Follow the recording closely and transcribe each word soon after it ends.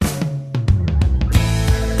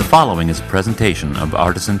following is a presentation of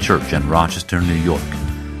Artisan Church in Rochester, New York.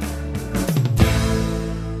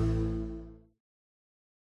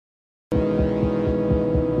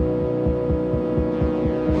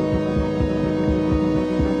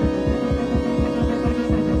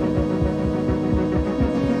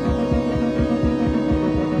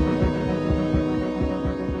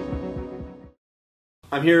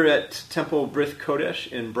 I'm here at Temple Brith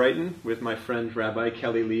Kodesh in Brighton with my friend Rabbi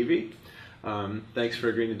Kelly Levy. Thanks for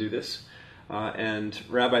agreeing to do this. And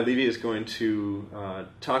Rabbi Levy is going to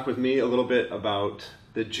talk with me a little bit about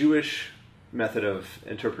the Jewish method of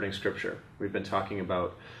interpreting Scripture. We've been talking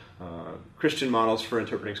about Christian models for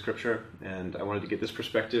interpreting Scripture, and I wanted to get this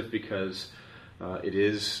perspective because it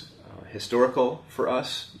is historical for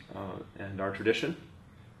us and our tradition,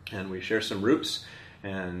 and we share some roots.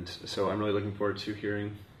 And so I'm really looking forward to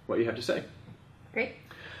hearing what you have to say. Great.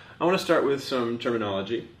 I want to start with some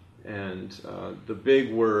terminology. And the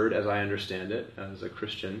big word, as I understand it, as a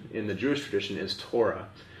Christian, in the Jewish tradition is Torah.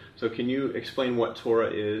 So can you explain what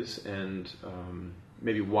Torah is and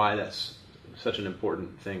maybe why that's such an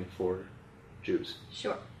important thing for Jews?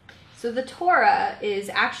 Sure. So the Torah is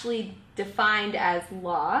actually defined as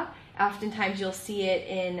law. Oftentimes you'll see it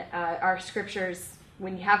in our scriptures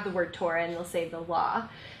when you have the word Torah, and they'll say the law.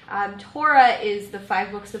 Torah is the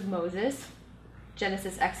 5 books of Moses: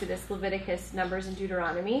 Genesis, Exodus, Leviticus, Numbers, and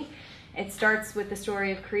Deuteronomy. It starts with the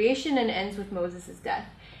story of creation and ends with Moses' death.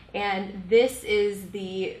 And this is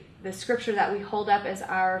the scripture that we hold up as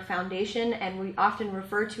our foundation, and we often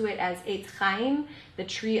refer to it as Eitz Chaim, the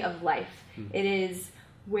tree of life. It is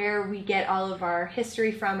where we get all of our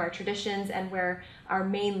history from, our traditions, and where our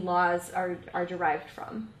main laws are derived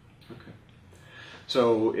from. Okay.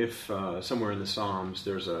 So if somewhere in the Psalms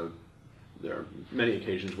there are many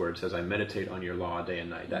occasions where it says, "I meditate on your law day and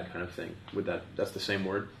night," that kind of thing. That's the same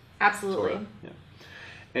word? Absolutely. Torah? Yeah.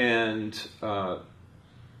 And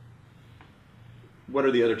what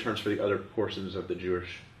are the other terms for the other portions of the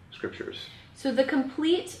Jewish scriptures? So the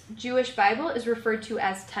complete Jewish Bible is referred to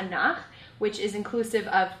as Tanakh, which is inclusive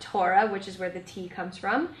of Torah, which is where the T comes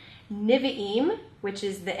from, Nevi'im, which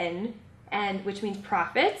is the N, and which means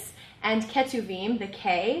prophets, and Ketuvim, the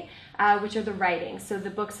K, which are the writings. So the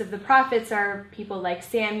books of the prophets are people like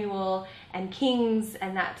Samuel and Kings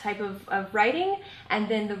and that type of writing. And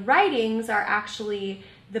then the writings are actually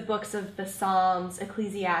the books of the Psalms,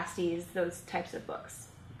 Ecclesiastes, those types of books.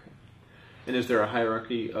 Okay. And is there a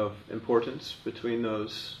hierarchy of importance between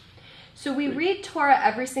those? So we read Torah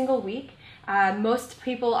every single week. Most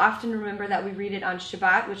people often remember that we read it on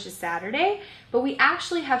Shabbat, which is Saturday, but we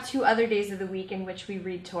actually have 2 other days of the week in which we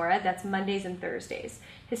read Torah. That's Mondays and Thursdays.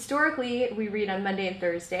 Historically, we read on Monday and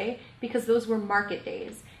Thursday because those were market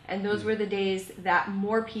days, and those were the days that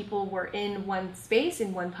more people were in one space,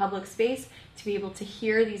 in one public space, to be able to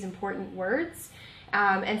hear these important words.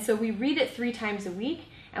 And so we read it 3 times a week,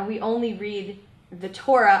 and we only read the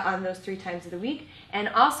Torah on those 3 times of the week. And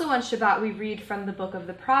also on Shabbat, we read from the book of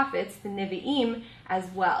the prophets, the Nevi'im, as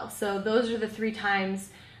well. So those are the 3 times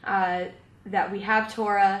that we have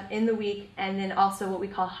Torah in the week, and then also what we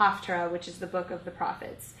call Haftarah, which is the book of the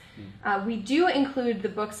prophets. We do include the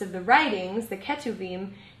books of the writings, the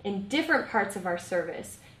Ketuvim, in different parts of our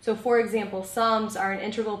service. So for example, Psalms are an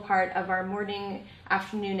integral part of our morning,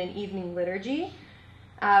 afternoon, and evening liturgy.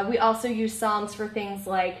 We also use Psalms for things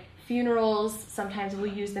like funerals. Sometimes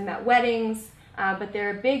we'll use them at weddings, but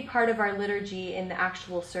they're a big part of our liturgy in the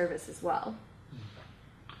actual service as well.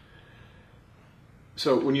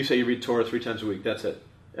 So when you say you read Torah 3 times a week, that's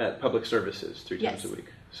at public services 3 times a week.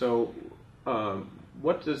 So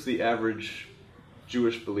what does the average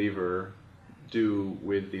Jewish believer do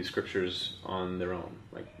with these scriptures on their own?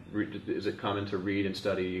 Like, is it common to read and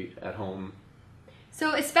study at home?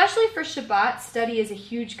 So especially for Shabbat, study is a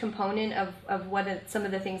huge component of some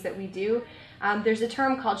of the things that we do. There's a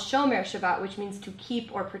term called Shomer Shabbat, which means to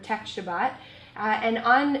keep or protect Shabbat. And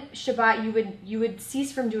on Shabbat, you would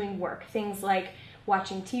cease from doing work, things like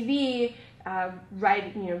watching TV,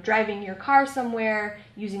 driving your car somewhere,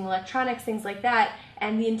 using electronics, things like that.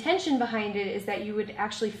 And the intention behind it is that you would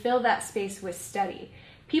actually fill that space with study.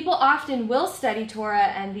 People often will study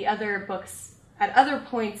Torah and the other books at other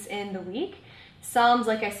points in the week. Psalms,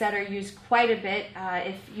 like I said, are used quite a bit.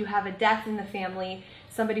 If you have a death in the family,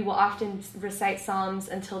 somebody will often recite Psalms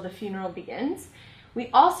until the funeral begins. We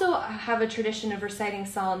also have a tradition of reciting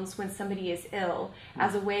Psalms when somebody is ill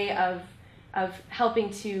as a way of helping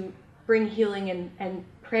to bring healing and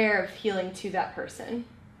prayer of healing to that person.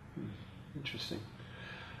 Interesting.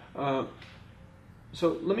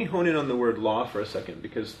 So let me hone in on the word law for a second,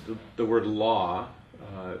 because the word law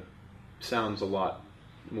sounds a lot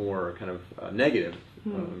more kind of negative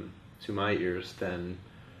to my ears than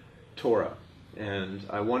Torah. And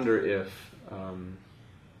I wonder if,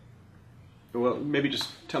 well, maybe just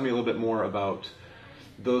tell me a little bit more about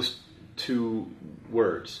those two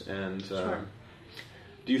words. And Sure.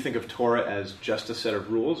 do you think of Torah as just a set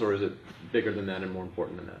of rules, or is it bigger than that and more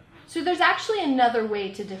important than that? So there's actually another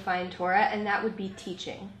way to define Torah, and that would be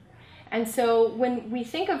teaching. And so when we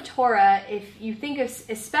think of Torah, if you think of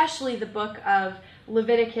especially the book of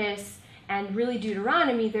Leviticus and really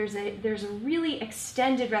Deuteronomy, there's a really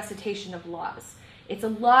extended recitation of laws. It's a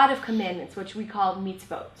lot of commandments, which we call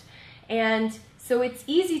mitzvot. And so it's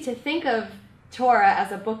easy to think of Torah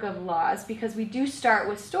as a book of laws because we do start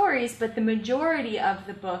with stories, but the majority of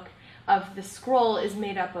the book, of the scroll, is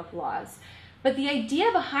made up of laws. But the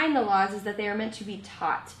idea behind the laws is that they are meant to be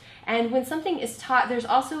taught. And when something is taught, there's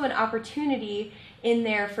also an opportunity in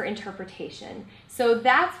there for interpretation. So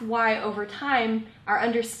that's why over time our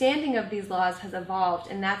understanding of these laws has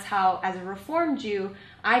evolved, and that's how, as a Reformed Jew,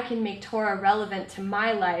 I can make Torah relevant to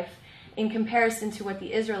my life in comparison to what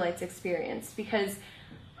the Israelites experienced. Because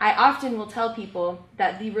I often will tell people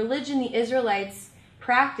that the religion the Israelites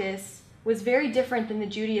practiced was very different than the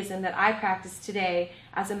Judaism that I practice today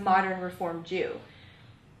as a modern Reformed Jew.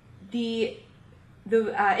 The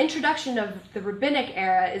introduction of the rabbinic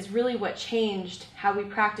era is really what changed how we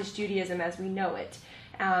practice Judaism as we know it.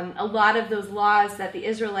 A lot of those laws that the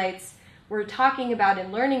Israelites were talking about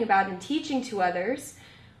and learning about and teaching to others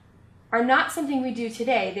are not something we do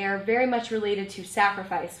today. They are very much related to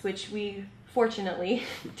sacrifice, which we fortunately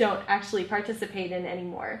don't actually participate in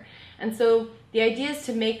anymore. And so the idea is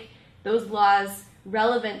to make those laws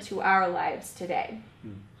relevant to our lives today.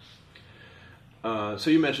 So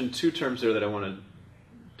you mentioned two terms there that I want to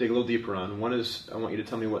dig a little deeper on. One is I want you to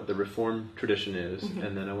tell me what the Reformed tradition is,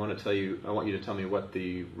 and then I want you to tell me what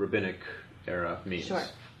the rabbinic era means. Sure.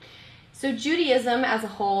 So Judaism as a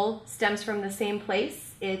whole stems from the same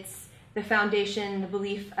place. It's the foundation, the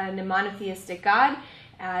belief in a monotheistic God,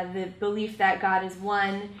 the belief that God is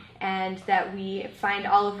one, and that we find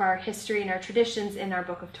all of our history and our traditions in our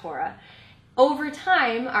book of Torah. Over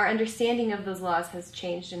time, our understanding of those laws has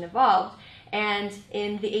changed and evolved. And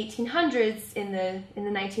in the 1800s, in the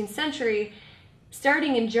 19th century,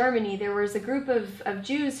 starting in Germany, there was a group of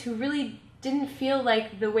Jews who really didn't feel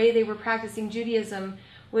like the way they were practicing Judaism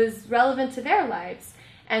was relevant to their lives.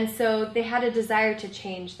 And so they had a desire to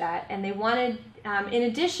change that. And they wanted, in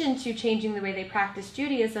addition to changing the way they practiced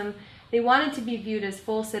Judaism, they wanted to be viewed as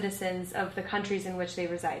full citizens of the countries in which they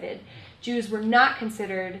resided. Jews were not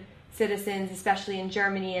considered citizens, especially in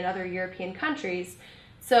Germany and other European countries.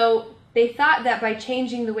 So they thought that by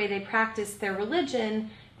changing the way they practiced their religion,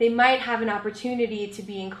 they might have an opportunity to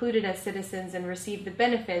be included as citizens and receive the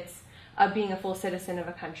benefits of being a full citizen of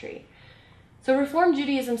a country. So Reform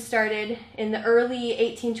Judaism started in the early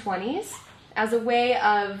 1820s as a way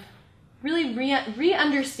of really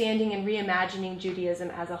re-understanding and reimagining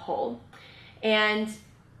Judaism as a whole. And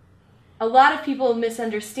a lot of people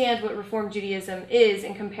misunderstand what Reform Judaism is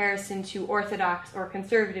in comparison to Orthodox or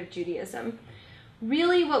conservative Judaism.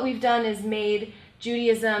 Really what we've done is made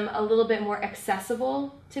Judaism a little bit more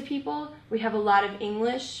accessible to people. We have a lot of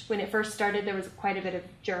English. When it first started, there was quite a bit of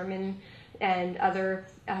German and other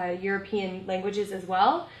European languages as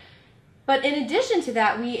well. But in addition to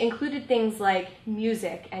that, we included things like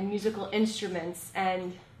music and musical instruments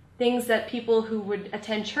and things that people who would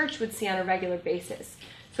attend church would see on a regular basis.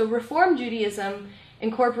 So Reform Judaism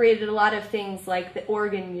incorporated a lot of things like the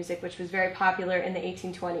organ music, which was very popular in the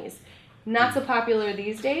 1820s. Not so popular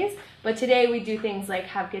these days, but today we do things like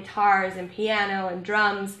have guitars and piano and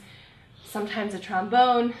drums, sometimes a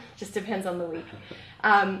trombone, just depends on the week.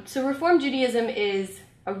 So Reform Judaism is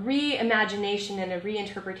a reimagination and a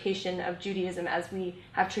reinterpretation of Judaism as we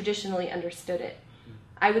have traditionally understood it.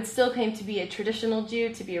 I would still claim to be a traditional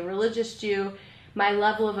Jew, to be a religious Jew. My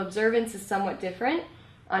level of observance is somewhat different.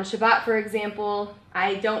 On Shabbat, for example,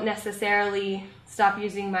 I don't necessarily stop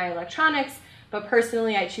using my electronics, but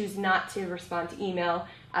personally I choose not to respond to email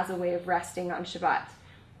as a way of resting on Shabbat.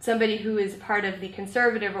 Somebody who is part of the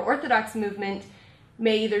conservative or Orthodox movement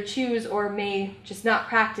may either choose or may just not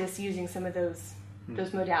practice using some of those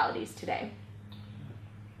modalities today.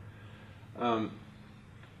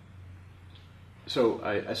 So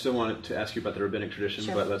I still wanted to ask you about the rabbinic tradition,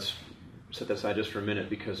 Sure. but let's set that aside just for a minute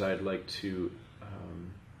because I'd like to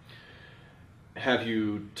have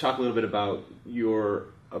you talk a little bit about your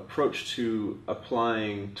approach to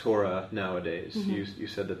applying Torah nowadays. You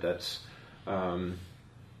said that's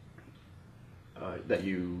that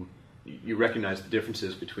you recognize the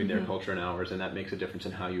differences between their culture and ours, and that makes a difference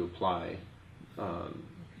in how you apply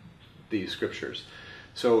these scriptures.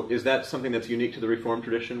 So is that something that's unique to the Reformed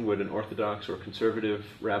tradition? Would an Orthodox or conservative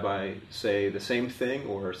rabbi say the same thing,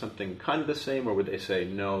 or something kind of the same, or would they say,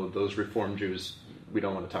 no, those Reformed Jews, we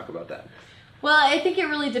don't want to talk about that? Well, I think it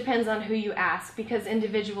really depends on who you ask, because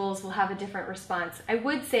individuals will have a different response. I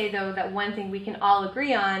would say, though, that one thing we can all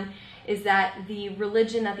agree on is that the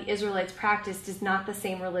religion that the Israelites practiced is not the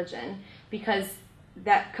same religion, because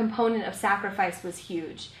that component of sacrifice was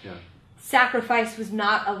huge. Yeah. Sacrifice was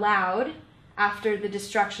not allowed after the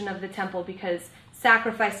destruction of the temple, because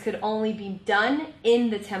sacrifice could only be done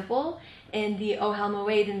in the temple, in the Ohel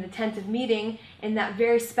Moed, in the tent of meeting, in that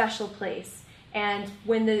very special place. And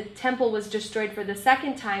when the temple was destroyed for the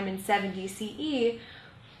second time in 70 CE,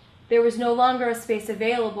 there was no longer a space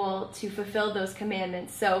available to fulfill those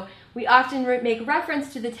commandments. So we often make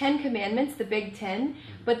reference to the 10 commandments, the Big Ten,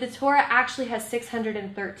 but the Torah actually has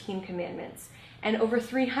 613 commandments. And over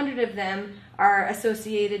 300 of them are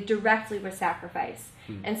associated directly with sacrifice.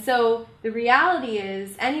 And so the reality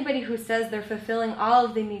is, anybody who says they're fulfilling all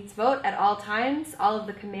of the mitzvot at all times, all of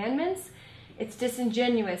the commandments, it's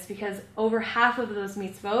disingenuous, because over half of those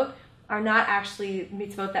mitzvot are not actually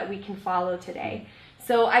mitzvot that we can follow today.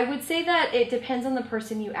 So I would say that it depends on the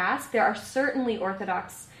person you ask. There are certainly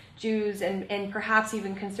Orthodox Jews and perhaps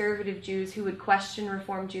even conservative Jews who would question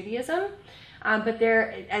Reform Judaism. But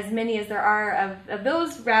there, as many as there are of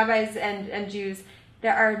those rabbis and Jews,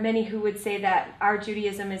 there are many who would say that our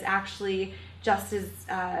Judaism is actually just as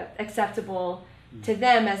acceptable to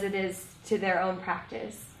them as it is to their own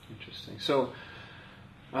practice. Interesting. So,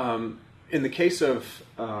 in the case of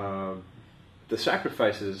the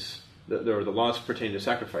sacrifices, the laws pertaining to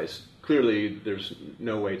sacrifice, clearly there's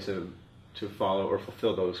no way to follow or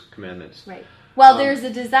fulfill those commandments. Right. Well, there's a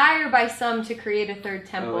desire by some to create a third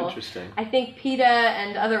temple. Oh, interesting. I think PETA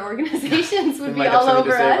and other organizations would be all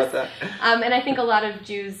over us. And I think a lot of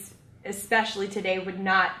Jews, especially today, would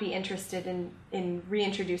not be interested in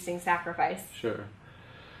reintroducing sacrifice. Sure.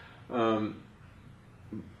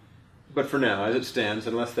 But for now, as it stands,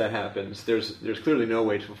 unless that happens, there's clearly no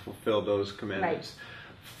way to fulfill those commandments.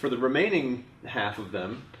 Right. For the remaining half of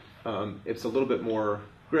them, it's a little bit more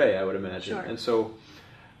gray, I would imagine. Sure. And so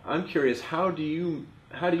I'm curious, how do you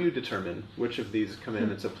determine which of these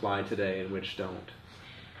commandments apply today and which don't?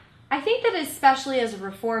 I think that especially as a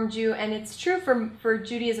Reform Jew, and it's true for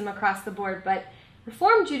Judaism across the board, but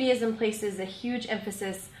Reform Judaism places a huge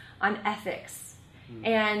emphasis on ethics.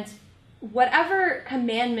 And whatever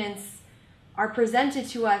commandments are presented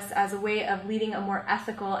to us as a way of leading a more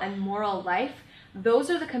ethical and moral life, those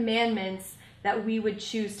are the commandments that we would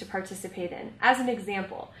choose to participate in. As an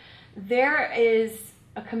example, there is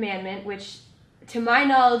a commandment which, to my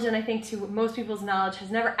knowledge, and I think to most people's knowledge,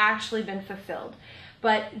 has never actually been fulfilled.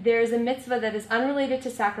 But there's a mitzvah that is unrelated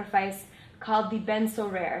to sacrifice called the Ben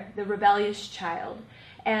Sorer, the rebellious child.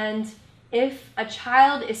 And if a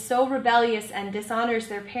child is so rebellious and dishonors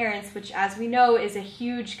their parents, which as we know is a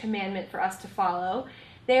huge commandment for us to follow,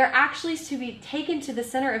 they are actually to be taken to the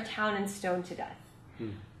center of town and stoned to death.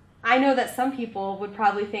 I know that some people would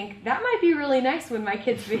probably think, that might be really nice when my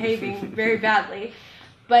kid's behaving very badly.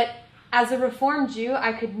 But as a Reformed Jew,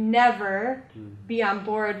 I could never be on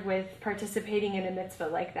board with participating in a mitzvah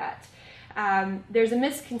like that. There's a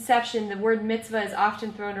misconception. The word mitzvah is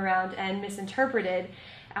often thrown around and misinterpreted,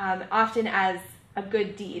 often as a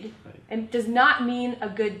good deed. Right. And does not mean a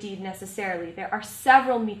good deed necessarily. There are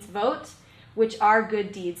several mitzvot which are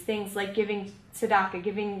good deeds, things like giving tzedakah,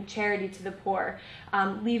 giving charity to the poor,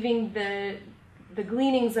 leaving the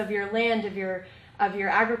gleanings of your land, of your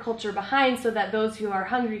agriculture behind so that those who are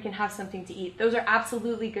hungry can have something to eat. Those are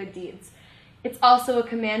absolutely good deeds. It's also a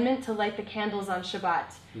commandment to light the candles on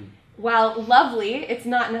Shabbat. While lovely, it's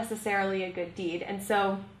not necessarily a good deed. And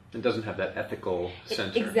so it doesn't have that ethical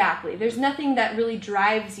center. Exactly. There's nothing that really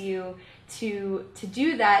drives you to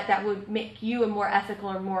do that would make you a more ethical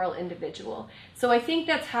or moral individual. So I think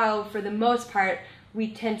that's how, for the most part,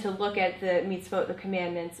 we tend to look at the mitzvot, the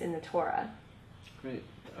commandments in the Torah. Great.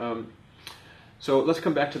 So let's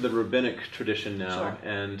come back to the rabbinic tradition now. Sure.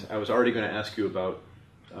 And I was already going to ask you about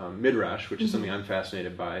Midrash, which is something I'm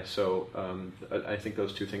fascinated by. So I think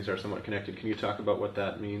those two things are somewhat connected. Can you talk about what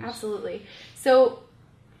that means? Absolutely. So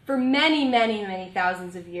for many, many, many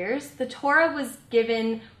thousands of years, the Torah was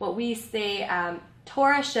given what we say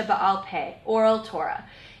Torah Sheba'al Peh, oral Torah.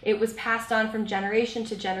 It was passed on from generation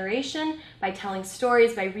to generation by telling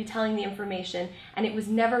stories, by retelling the information, and it was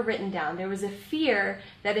never written down. There was a fear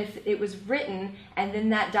that if it was written and then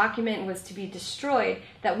that document was to be destroyed,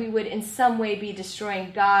 that we would in some way be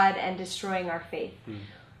destroying God and destroying our faith.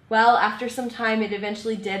 Well, after some time, it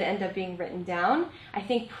eventually did end up being written down. I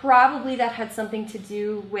think probably that had something to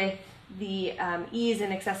do with the ease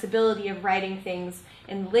and accessibility of writing things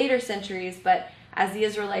in later centuries, but as the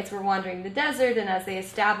Israelites were wandering the desert and as they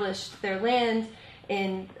established their land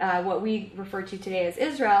in what we refer to today as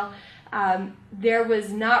Israel, there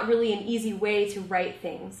was not really an easy way to write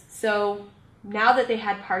things. So now that they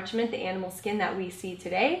had parchment, the animal skin that we see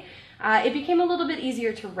today, it became a little bit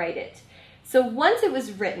easier to write it. So once it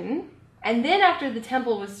was written, and then after the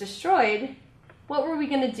temple was destroyed, what were we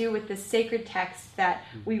going to do with this sacred text that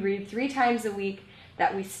we read 3 times a week,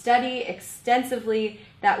 that we study extensively,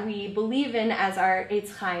 that we believe in as our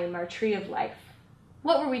Eitz Chaim, our tree of life?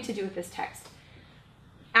 What were we to do with this text?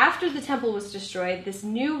 After the temple was destroyed, this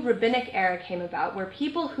new rabbinic era came about where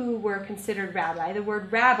people who were considered rabbi, the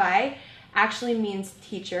word rabbi actually means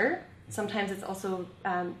teacher. Sometimes it's also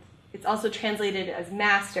translated as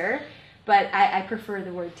master, but I prefer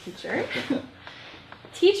the word teacher.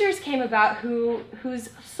 Teachers came about whose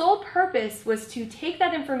sole purpose was to take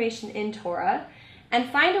that information in Torah and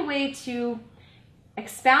find a way to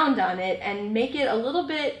expound on it and make it a little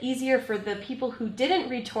bit easier for the people who didn't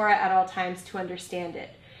read Torah at all times to understand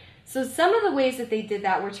it. So some of the ways that they did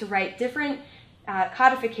that were to write different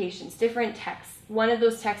codifications, different texts. One of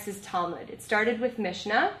those texts is Talmud. It started with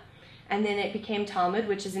Mishnah, and then it became Talmud,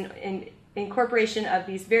 which is an incorporation of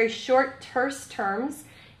these very short, terse terms,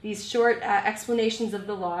 these short explanations of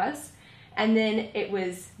the laws, and then it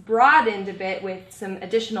was broadened a bit with some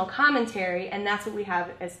additional commentary, and that's what we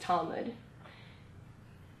have as Talmud.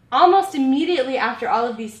 Almost immediately after all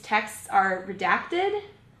of these texts are redacted,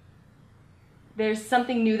 there's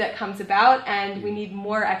something new that comes about, and we need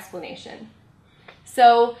more explanation.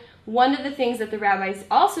 So one of the things that the rabbis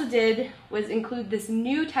also did was include this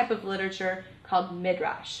new type of literature called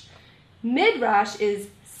Midrash. Midrash is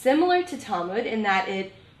similar to Talmud in that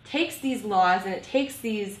it takes these laws and it takes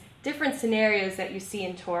these different scenarios that you see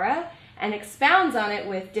in Torah and expounds on it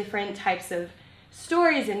with different types of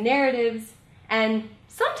stories and narratives. And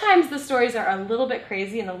sometimes the stories are a little bit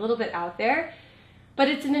crazy and a little bit out there, but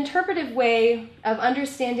it's an interpretive way of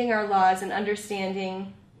understanding our laws and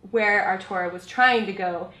understanding where our Torah was trying to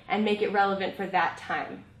go and make it relevant for that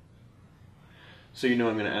time. So I'm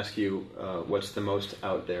going to ask you what's the most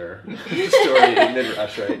out there story in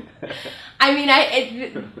Midrash, right? I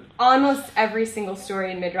mean, almost every single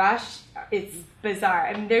story in Midrash, it's bizarre.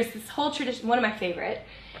 I mean, there's this whole tradition, one of my favorite,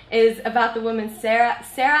 is about the woman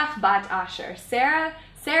Serach bat Asher.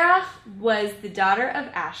 Serach was the daughter of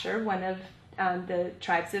Asher, one of the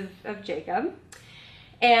tribes of Jacob.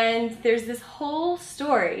 And there's this whole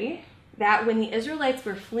story that when the Israelites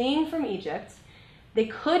were fleeing from Egypt, they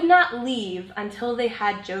could not leave until they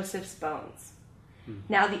had Joseph's bones.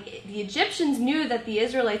 Now, the Egyptians knew that the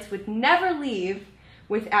Israelites would never leave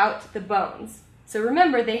without the bones. So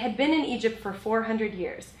remember, they had been in Egypt for 400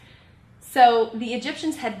 years. So the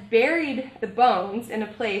Egyptians had buried the bones in a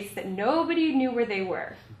place that nobody knew where they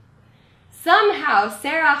were. Somehow,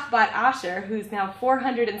 Serach bat Asher, who's now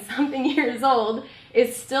 400 and something years old,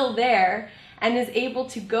 is still there and is able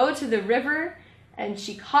to go to the river, and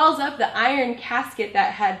she calls up the iron casket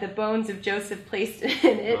that had the bones of Joseph placed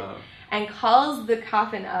in it. Wow. And calls the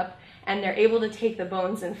coffin up, and they're able to take the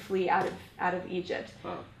bones and flee out of Egypt.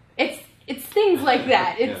 Wow. It's things like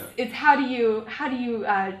that. It's how do you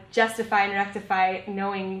justify and rectify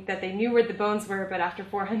knowing that they knew where the bones were, but after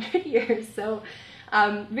 400 years. So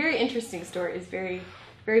very interesting stories, very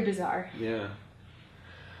very bizarre. Yeah.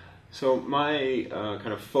 So my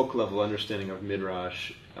kind of folk level understanding of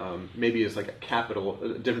Midrash maybe is like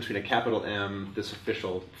a difference between a capital M, this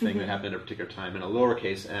official thing that happened at a particular time, and a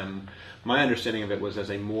lowercase m. My understanding of it was as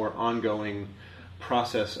a more ongoing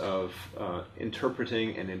process of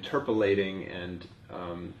interpreting and interpolating and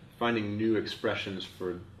finding new expressions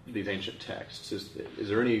for these ancient texts. Is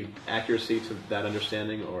there any accuracy to that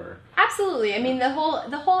understanding, or? Absolutely. I mean, the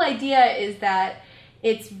whole idea is that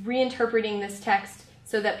it's reinterpreting this text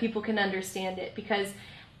so that people can understand it, because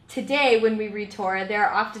today, when we read Torah, there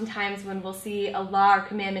are often times when we'll see a law or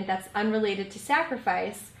commandment that's unrelated to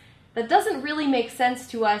sacrifice that doesn't really make sense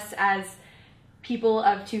to us as people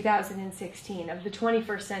of 2016, of the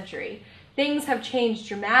 21st century. Things have changed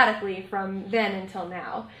dramatically from then until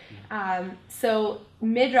now. So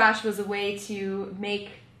Midrash was a way to make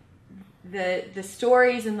the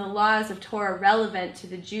stories and the laws of Torah relevant to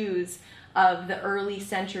the Jews of the early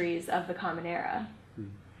centuries of the Common Era.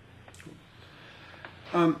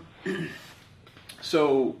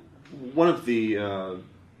 So one of the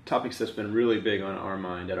topics that's been really big on our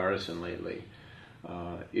mind at Artisan lately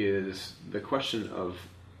is the question of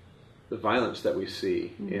the violence that we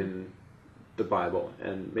see in the Bible,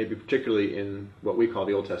 and maybe particularly in what we call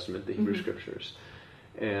the Old Testament, the Hebrew Scriptures.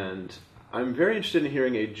 And I'm very interested in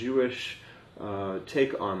hearing a Jewish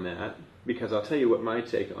take on that, because I'll tell you what my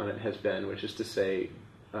take on it has been, which is to say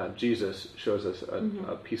Jesus shows us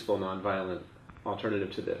a peaceful, nonviolent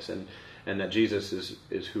alternative to this, and that Jesus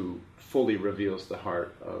is who fully reveals the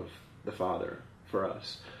heart of the Father for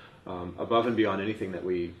us, above and beyond anything that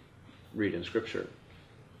we read in Scripture.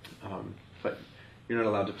 But you're not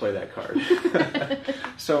allowed to play that card.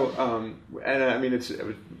 So, and I mean, it's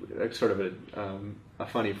sort of a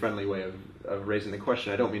funny, friendly way of raising the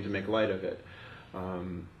question. I don't mean to make light of it.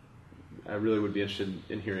 I really would be interested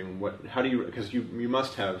in hearing because you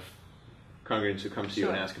must have congregants who come to you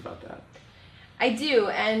and ask about that. I do,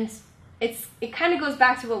 and it kind of goes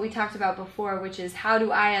back to what we talked about before, which is how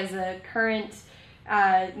do I, as a current,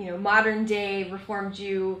 modern day Reformed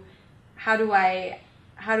Jew, how do I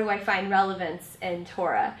find relevance in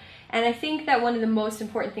Torah? And I think that one of the most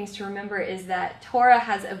important things to remember is that Torah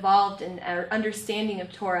has evolved, and our understanding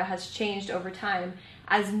of Torah has changed over time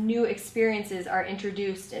as new experiences are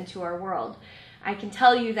introduced into our world. I can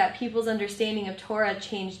tell you that people's understanding of Torah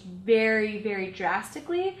changed very, very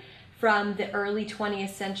drastically from the early 20th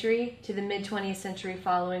century to the mid-20th century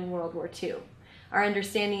following World War II. Our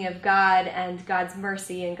understanding of God and God's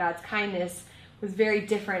mercy and God's kindness was very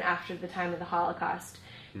different after the time of the Holocaust.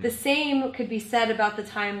 The same could be said about the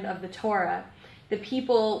time of the Torah. The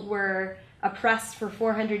people were oppressed for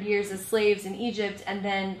 400 years as slaves in Egypt, and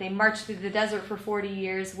then they marched through the desert for 40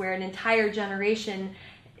 years, where an entire generation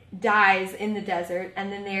dies in the desert, and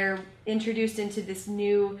then they're introduced into this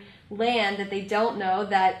new land that they don't know,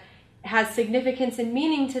 that has significance and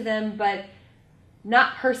meaning to them, but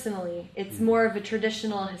not personally. It's more of a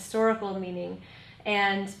traditional, historical meaning.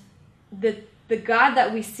 And the God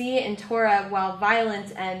that we see in Torah, while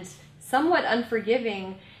violent and somewhat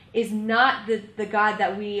unforgiving, is not the God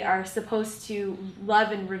that we are supposed to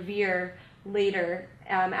love and revere later,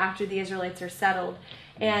 after the Israelites are settled.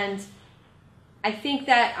 And I think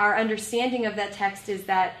that our understanding of that text is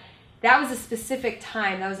that was a specific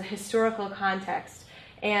time, that was a historical context,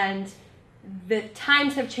 and the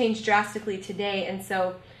times have changed drastically today. And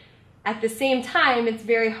so at the same time, it's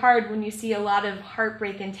very hard when you see a lot of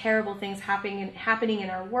heartbreak and terrible things happening in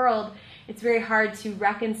our world. It's very hard to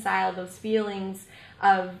reconcile those feelings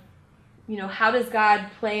of, how does God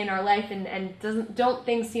play in our life, and don't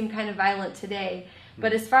things seem kind of violent today?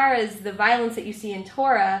 But as far as the violence that you see in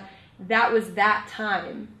Torah, that was that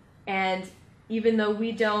time. And even though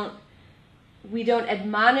we don't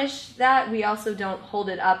admonish that, we also don't hold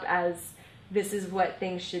it up as this is what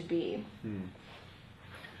things should be.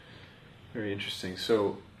 Very interesting.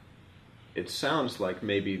 So it sounds like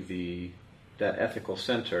maybe that ethical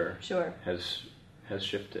center has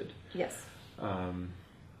shifted. Yes.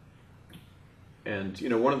 And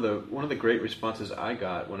one of the great responses I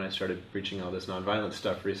got when I started preaching all this nonviolent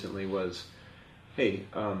stuff recently was, "Hey,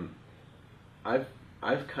 I've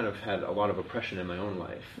kind of had a lot of oppression in my own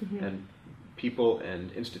life, and people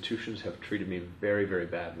and institutions have treated me very, very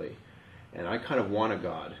badly, and I kind of want a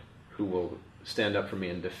God who will stand up for me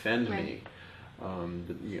and defend me.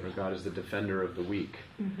 God is the defender of the weak,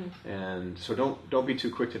 and so don't be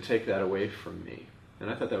too quick to take that away from me." And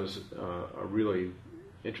I thought that was a really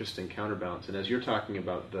interesting counterbalance. And as you're talking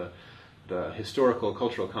about the historical,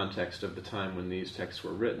 cultural context of the time when these texts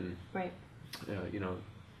were written, right?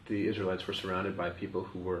 The Israelites were surrounded by people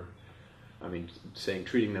who were,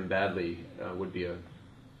 treating them badly would be a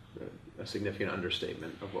significant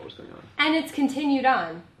understatement of what was going on. And it's continued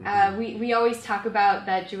on. We always talk about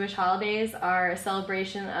that Jewish holidays are a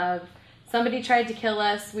celebration of somebody tried to kill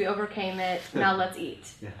us, we overcame it, now let's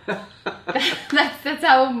eat. That's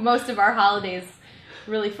how most of our holidays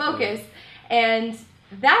really focus. And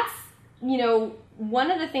that's,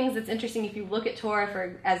 one of the things that's interesting if you look at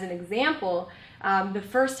Torah as an example. The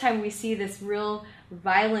first time we see this real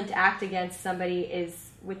violent act against somebody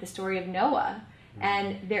is with the story of Noah.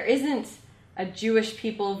 And there isn't a Jewish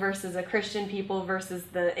people versus a Christian people versus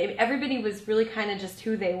everybody was really kind of just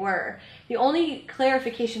who they were. The only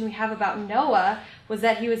clarification we have about Noah was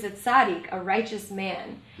that he was a tzaddik, a righteous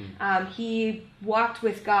man. He walked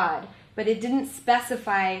with God, but it didn't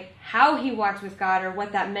specify how he walked with God or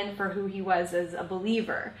what that meant for who he was as a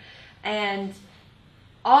believer. And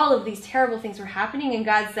all of these terrible things were happening, and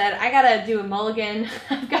God said, I gotta do a mulligan.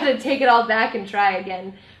 I've gotta take it all back and try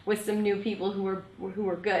again with some new people who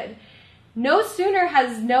were good. No sooner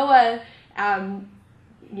has Noah,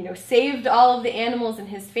 saved all of the animals in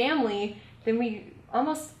his family than we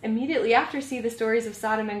almost immediately after see the stories of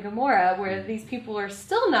Sodom and Gomorrah, where these people are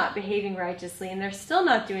still not behaving righteously and they're still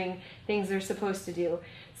not doing things they're supposed to do.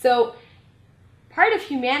 So part of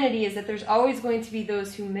humanity is that there's always going to be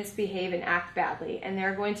those who misbehave and act badly, and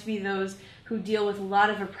there are going to be those who deal with a lot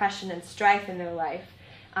of oppression and strife in their life.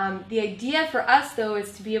 The idea for us, though,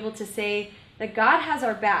 is to be able to say that God has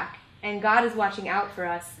our back, and God is watching out for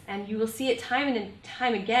us. And you will see it time and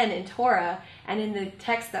time again in Torah and in the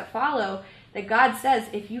texts that follow, that God says,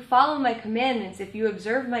 if you follow my commandments, if you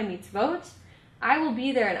observe my mitzvot, I will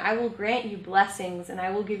be there and I will grant you blessings and I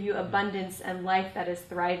will give you abundance and life that is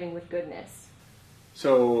thriving with goodness.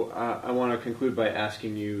 So I want to conclude by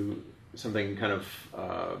asking you something kind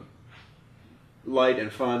of light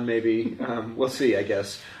and fun, maybe. We'll see, I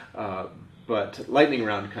guess. But lightning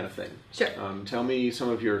round kind of thing. Sure. Tell me some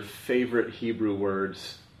of your favorite Hebrew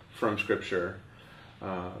words from Scripture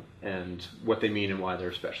and what they mean and why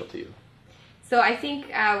they're special to you. So I think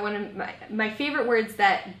one of my favorite words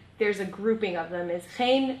that there's a grouping of them is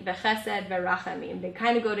chen, v'chesed, v'rachamim. They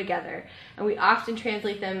kind of go together. And we often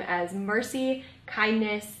translate them as mercy,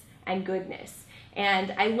 kindness, and goodness.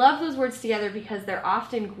 And I love those words together because they're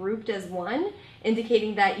often grouped as one,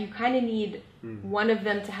 indicating that you kind of need one of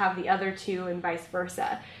them to have the other two and vice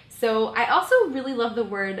versa. So I also really love the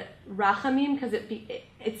word rachamim because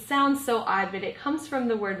it sounds so odd, but it comes from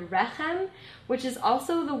the word rechem, which is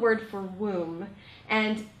also the word for womb.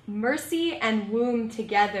 And mercy and womb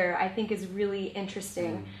together, I think, is really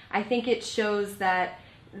interesting. I think it shows that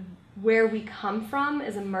where we come from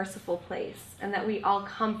is a merciful place, and that we all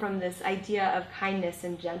come from this idea of kindness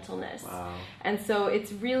and gentleness. Wow. And so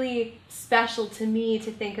it's really special to me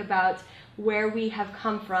to think about where we have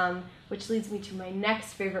come from, which leads me to my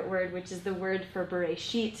next favorite word, which is the word for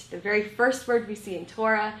Bereshit, the very first word we see in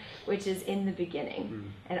Torah, which is in the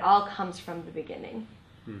beginning. It all comes from the beginning.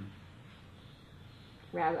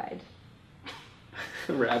 Rabbi'd.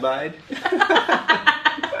 Rabbi'd?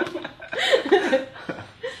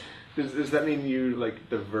 Does that mean you like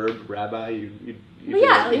the verb rabbi? You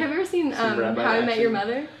yeah, have you ever seen How rabbi I Met action? Your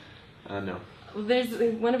Mother? No. Well, there's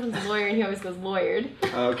one of them's a lawyer, and he always goes lawyered.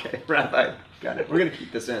 Okay, rabbi. Got it. We're going to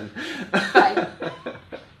keep this in. Fine.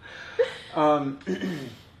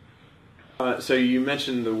 So you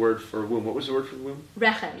mentioned the word for womb. What was the word for womb?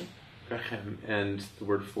 Rechem. Rechem. And the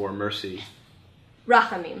word for mercy?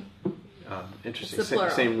 Rachamim. Interesting. It's the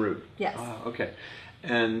plural. Same root. Yes. Okay.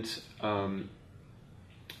 And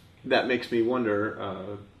that makes me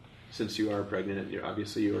wonder, since you are pregnant,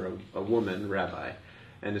 obviously you are a woman, rabbi.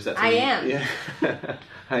 And is that I am. Yeah.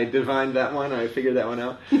 I divined that one. I figured that one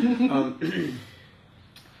out.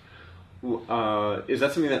 Is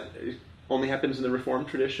that something that only happens in the Reformed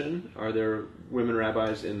tradition? Are there women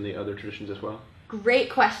rabbis in the other traditions as well?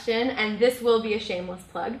 Great question, and this will be a shameless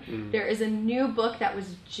plug. There is a new book that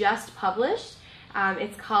was just published.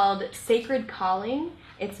 It's called Sacred Calling.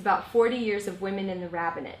 It's about 40 years of women in the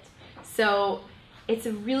rabbinate. So it's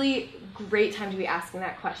a really great time to be asking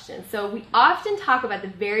that question. So we often talk about the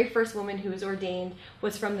very first woman who was ordained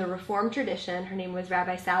was from the Reformed tradition. Her name was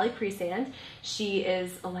Rabbi Sally Priesand. She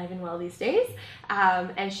is alive and well these days,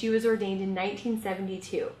 and she was ordained in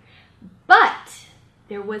 1972. But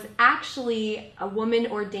there was actually a woman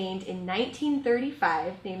ordained in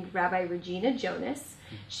 1935 named Rabbi Regina Jonas.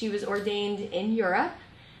 She was ordained in Europe.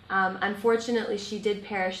 Unfortunately, she did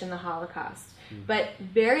perish in the Holocaust. But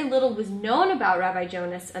very little was known about Rabbi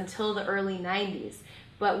Jonas until the early 90s.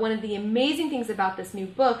 But one of the amazing things about this new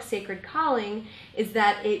book, Sacred Calling, is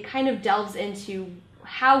that it kind of delves into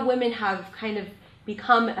how women have kind of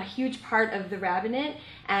become a huge part of the rabbinate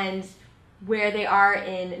and where they are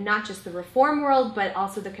in not just the Reform world, but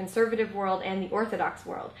also the conservative world and the Orthodox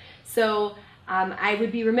world. So I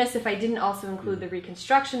would be remiss if I didn't also include the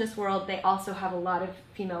Reconstructionist world. They also have a lot of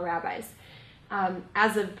female rabbis.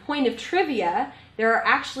 As a point of trivia, there are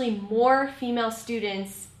actually more female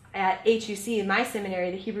students at HUC, in my seminary,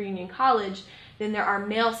 the Hebrew Union College, than there are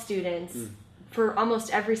male students for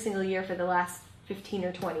almost every single year for the last 15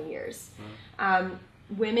 or 20 years.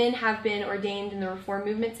 Women have been ordained in the Reform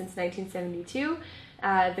movement since 1972.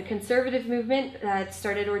 The conservative movement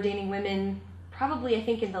started ordaining women probably, I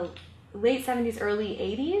think, in the late 70s, early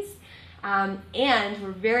 80s. And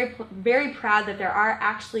we're very, very proud that there are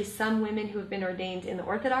actually some women who have been ordained in the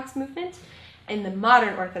Orthodox movement, in the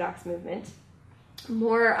modern Orthodox movement.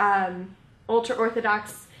 More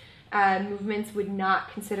ultra-Orthodox movements would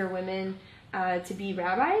not consider women to be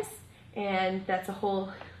rabbis, and that's a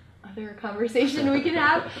whole other conversation we could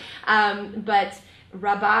have. But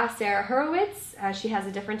Rabbah Sarah Horowitz, she has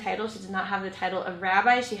a different title. She does not have the title of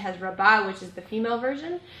rabbi. She has Rabbah, which is the female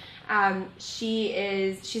version.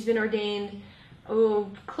 She's been ordained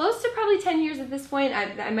close to probably 10 years at this point.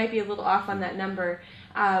 I might be a little off on that number,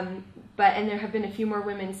 and there have been a few more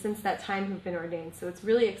women since that time who've been ordained, so it's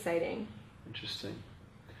really exciting. Interesting.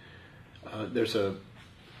 There's a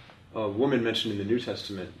woman mentioned in the New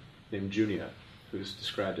Testament named Junia, who's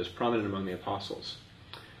described as prominent among the apostles.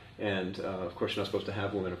 And of course, you're not supposed to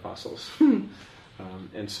have women apostles.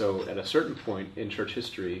 And so at a certain point in church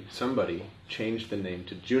history, somebody changed the name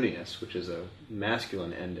to Junius, which is a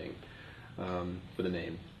masculine ending for the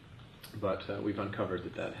name. But we've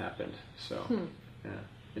uncovered that happened. So, yeah,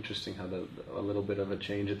 interesting how a little bit of a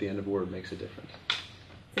change at the end of a word makes a difference.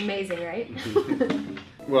 It's amazing, right?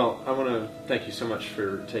 Well, I want to thank you so much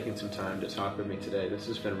for taking some time to talk with me today. This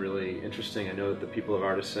has been really interesting. I know that the people of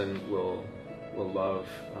Artisan will love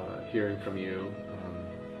hearing from you.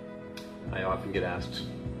 I often get asked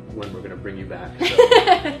when we're going to bring you back. So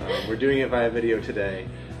we're doing it via video today.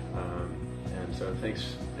 And so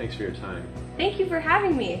thanks for your time. Thank you for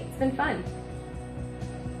having me. It's been fun.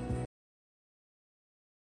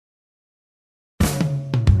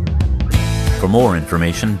 For more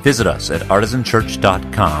information, visit us at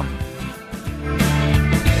artisanchurch.com.